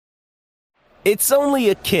It's only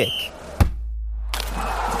a kick,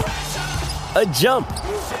 a jump,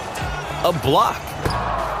 a block.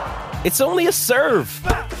 It's only a serve.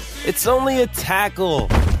 It's only a tackle,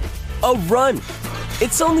 a run.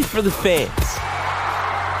 It's only for the fans.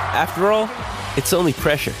 After all, it's only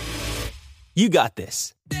pressure. You got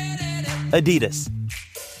this. Adidas.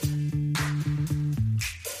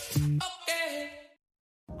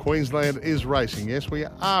 Queensland is racing. Yes, we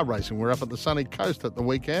are racing. We're up at the sunny coast at the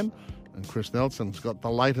weekend, and Chris Nelson's got the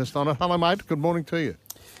latest on it. Hello, mate. Good morning to you.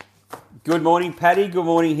 Good morning, Paddy. Good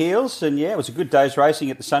morning, Heels. And yeah, it was a good day's racing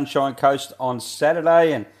at the Sunshine Coast on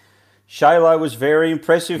Saturday, and Shaylo was very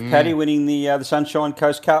impressive, Paddy, winning the Sunshine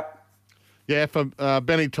Coast Cup. Yeah, for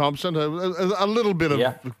Benny Thompson, a little bit of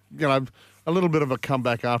a little bit of a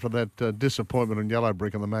comeback after that disappointment in Yellow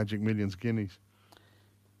Brick and the Magic Millions Guineas.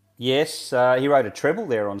 Yes, he rode a treble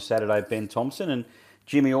there on Saturday, Ben Thompson, and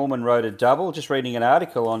Jimmy Orman rode a double. Just reading an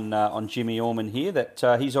article on Jimmy Orman here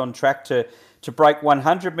that he's on track to break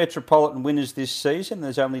 100 Metropolitan winners this season.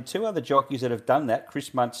 There's only two other jockeys that have done that,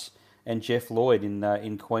 Chris Muntz and Jeff Lloyd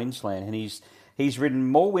in Queensland, and he's ridden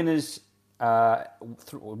more winners than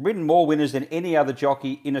any other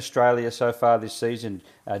jockey in Australia so far this season.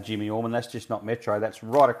 Jimmy Orman, that's just not Metro, that's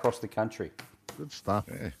right across the country. Good stuff.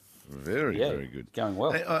 Yeah. Very good. Going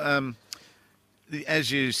well. Hey,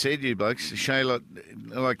 as you said, you blokes,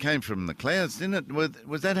 Shayla came from the clouds, didn't it?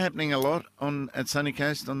 Was that happening a lot at Sunny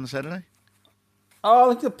Coast on the Saturday?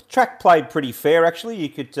 Oh, I think the track played pretty fair, actually.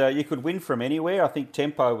 You could win from anywhere. I think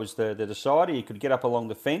tempo was the decider. You could get up along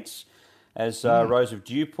the fence, as Rose of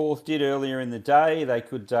Dewporth did earlier in the day. They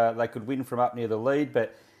could win from up near the lead,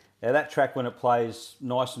 but that track, when it plays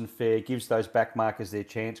nice and fair, gives those back markers their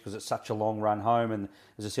chance because it's such a long run home. And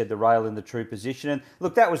as I said, the rail in the true position. And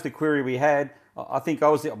look, that was the query we had. I think I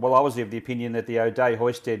was of the opinion that the O'Day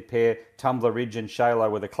Hoisted pair, Tumbler Ridge and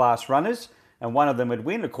Shaylo, were the class runners, and one of them would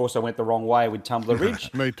win. Of course, I went the wrong way with Tumbler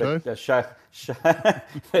Ridge. Me too. But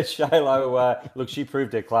Shaylo, look, she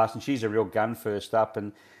proved her class, and she's a real gun first up.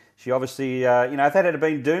 And she obviously, if that had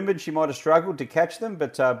been Doomben, she might have struggled to catch them,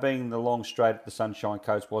 but being the long straight at the Sunshine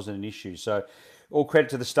Coast wasn't an issue. So all credit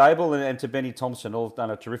to the stable and to Benny Thompson, all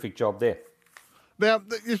done a terrific job there. Now,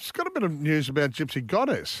 you've got a bit of news about Gypsy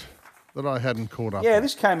Goddess that I hadn't caught up on.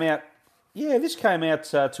 This came out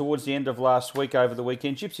towards the end of last week, over the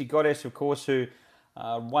weekend. Gypsy Goddess, of course, who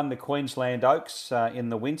won the Queensland Oaks in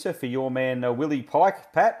the winter for your man Willie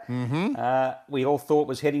Pike, Pat. Mm-hmm. We all thought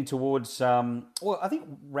was heading towards, I think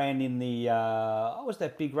ran in the, what was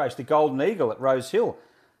that big race? The Golden Eagle at Rose Hill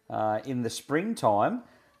in the springtime.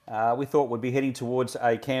 We thought would be heading towards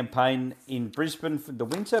a campaign in Brisbane for the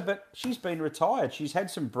winter, but she's been retired. She's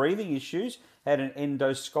had some breathing issues, had an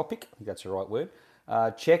endoscopic, I think that's the right word,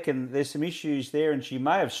 check, and there's some issues there, and she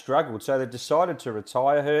may have struggled, so they decided to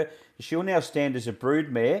retire her. She'll now stand as a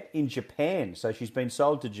broodmare in Japan, so she's been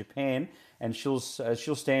sold to Japan, and she'll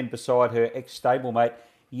stand beside her ex-stablemate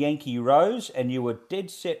Yankee Rose. And you were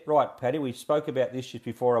dead set right, Paddy. We spoke about this just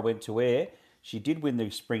before I went to air. She did win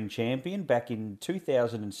the Spring Champion back in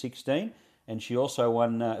 2016, and she also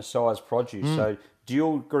won Size Produce. So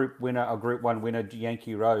dual Group 1 winner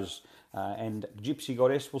Yankee Rose. And Gypsy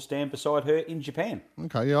Goddess will stand beside her in Japan.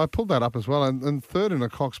 Okay, yeah, I pulled that up as well. And third in a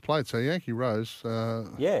Cox Plate, so Yankee Rose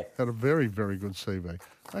had a very, very good CV.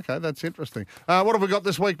 Okay, that's interesting. What have we got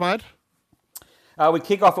this week, mate? We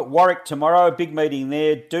kick off at Warwick tomorrow, a big meeting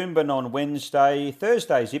there. Doomben on Wednesday,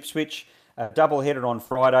 Thursday's Ipswich, double-header on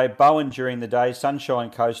Friday, Bowen during the day, Sunshine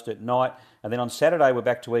Coast at night, and then on Saturday we're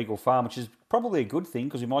back to Eagle Farm, which is probably a good thing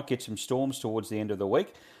because we might get some storms towards the end of the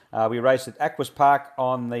week. We race at Aquas Park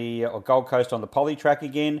on the Gold Coast on the Poly Track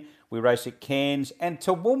again. We race at Cairns, and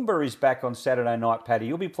Toowoomba is back on Saturday night, Paddy.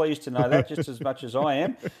 You'll be pleased to know that just as much as I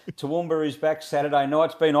am. Toowoomba is back Saturday night.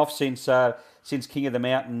 It's been off since King of the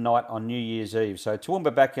Mountain night on New Year's Eve. So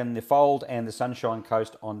Toowoomba back in the fold, and the Sunshine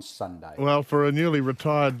Coast on Sunday. Well, for a newly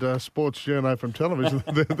retired sports journo from television,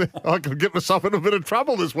 I could get myself in a bit of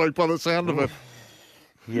trouble this week by the sound of it.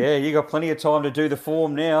 Yeah, you got plenty of time to do the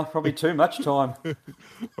form now. Probably too much time.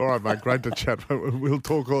 All right, mate. Great to chat. We'll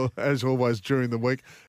talk, as always, during the week.